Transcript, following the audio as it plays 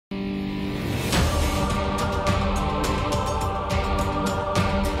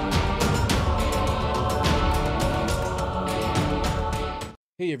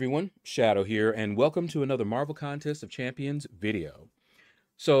Hey everyone, Shadow here, and welcome to another Marvel Contest of Champions video.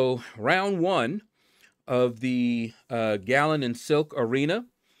 So, round one of the Galan and Silk Arena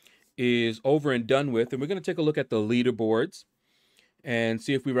is over and done with, and we're going to take a look at the leaderboards and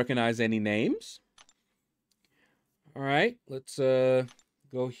see if we recognize any names. All right, let's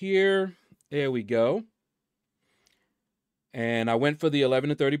go here. There we go. And I went for the 11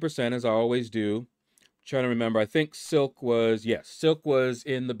 to 30%, as I always do. Trying to remember, I think Silk was, yes, Silk was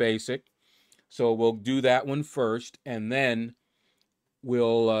in the basic. So we'll do that one first, and then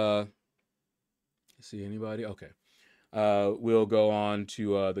we'll, see anybody? Okay. We'll go on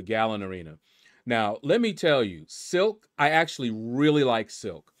to the Galan Arena. Now, let me tell you, Silk, I actually really like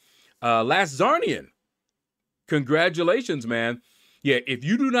Silk. Last Zarnian, congratulations, man. Yeah, if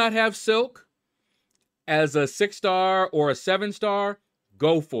you do not have Silk as a 6-star or a 7-star,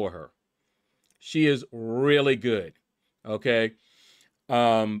 go for her. She is really good, okay?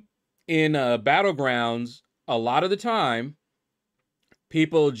 In Battlegrounds, a lot of the time,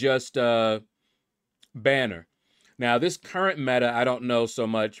 people just ban her. Now, this current meta, I don't know so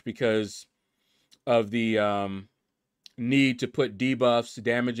much because of the need to put debuffs,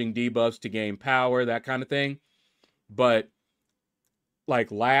 damaging debuffs to gain power, that kind of thing. But,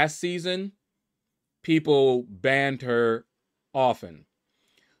 like last season, people banned her often.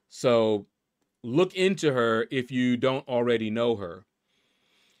 So, look into her if you don't already know her,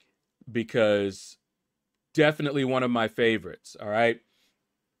 because definitely one of my favorites, all right?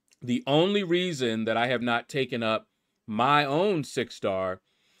 The only reason that I have not taken up my own 6-star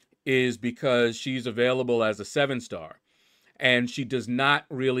is because she's available as a 7-star, and she does not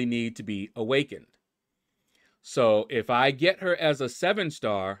really need to be awakened. So if I get her as a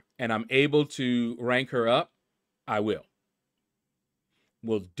 7-star and I'm able to rank her up, I will.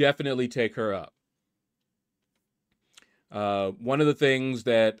 We'll definitely take her up. One of the things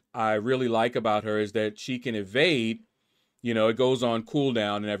that I really like about her is that she can evade, you know, it goes on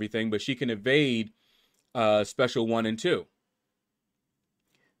cooldown and everything, but she can evade special 1 and 2.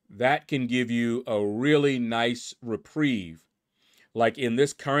 That can give you a really nice reprieve. Like in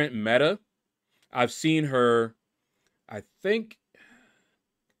this current meta, I've seen her, I think,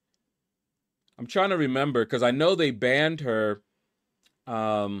 I'm trying to remember, because I know they banned her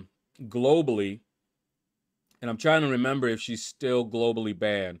globally. And I'm trying to remember if she's still globally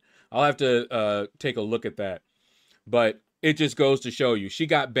banned. I'll have to take a look at that. But it just goes to show you, she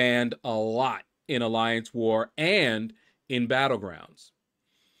got banned a lot in Alliance War and in Battlegrounds.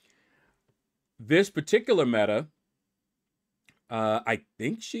 This particular meta, I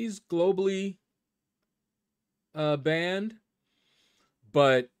think she's globally banned.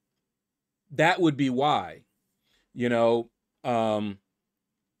 But that would be why. You know,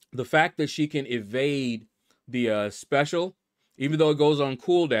 the fact that she can evade the special, even though it goes on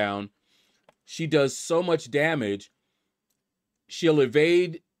cooldown, she does so much damage. She'll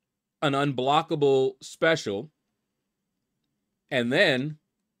evade an unblockable special, and then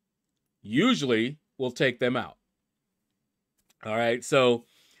usually will take them out. All right, so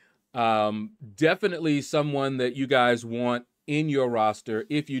definitely someone that you guys want in your roster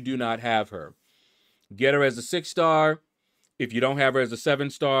if you do not have her. Get her as a 6-star. If you don't have her as a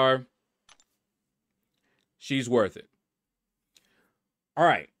 7-star, she's worth it. All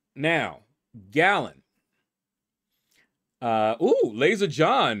right, now, Galan. Laser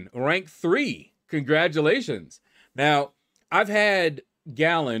John, rank 3. Congratulations. Now, I've had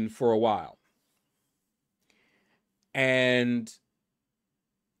Galan for a while. And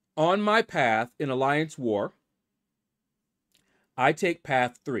on my path in Alliance War, I take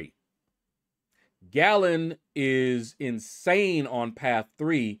path 3. Galan is insane on path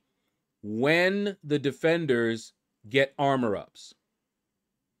 3 when the defenders get armor ups.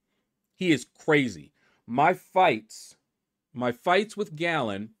 He is crazy. My fights with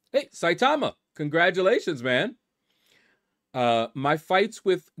Galan. Hey, Saitama, congratulations, man. My fights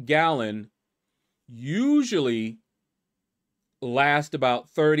with Galan usually last about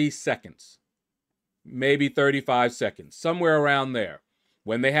 30 seconds, maybe 35 seconds, somewhere around there,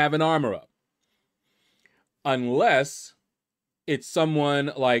 when they have an armor up. Unless it's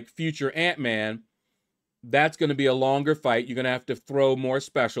someone like future Ant-Man, that's going to be a longer fight. You're going to have to throw more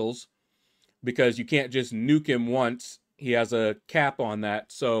specials because you can't just nuke him once. He has a cap on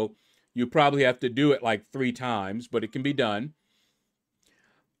that. So you probably have to do it like 3 times, but it can be done.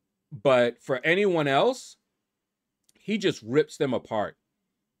 But for anyone else, he just rips them apart.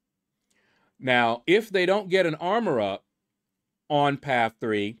 Now, if they don't get an armor up on path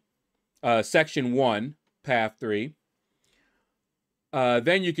 3, section 1, path 3,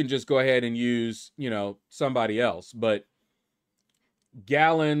 then you can just go ahead and use, you know, somebody else. But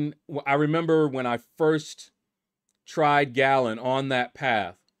Galan, I remember when I first tried Galan on that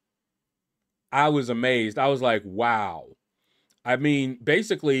path, I was amazed. I was like, wow. I mean,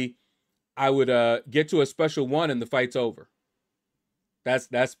 basically, I would get to a special one and the fight's over.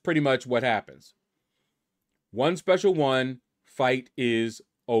 That's pretty much what happens. One special one, fight is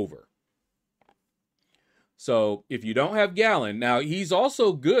over. So if you don't have Galan, now he's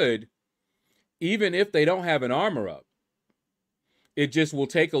also good even if they don't have an armor up. It just will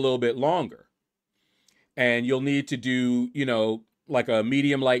take a little bit longer. And you'll need to do, you know, like a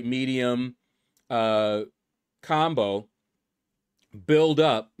medium, light, medium combo. Build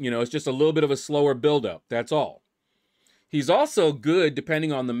up, you know, it's just a little bit of a slower build up. That's all. He's also good,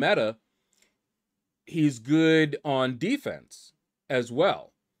 depending on the meta, he's good on defense as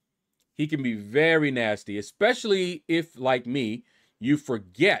well. He can be very nasty, especially if, like me, you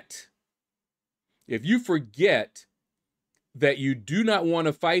forget. If you forget that you do not want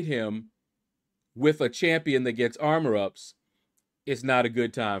to fight him with a champion that gets armor ups, it's not a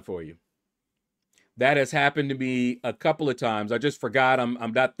good time for you. That has happened to me a couple of times. I just forgot.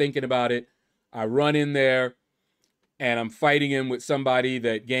 I'm not thinking about it. I run in there and I'm fighting him with somebody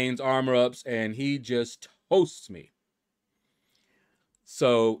that gains armor ups and he just toasts me.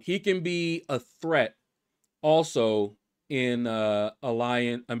 So he can be a threat also in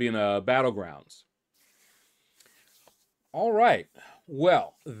Battlegrounds. All right.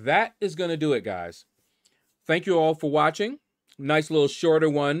 Well, that is going to do it, guys. Thank you all for watching. Nice little shorter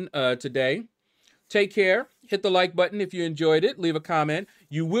one today. Take care. Hit the like button if you enjoyed it. Leave a comment.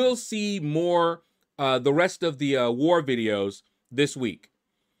 You will see more, the rest of the war videos this week.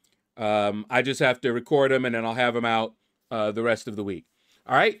 I just have to record them and then I'll have them out the rest of the week.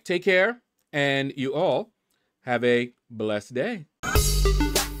 All right. Take care. And you all have a blessed day.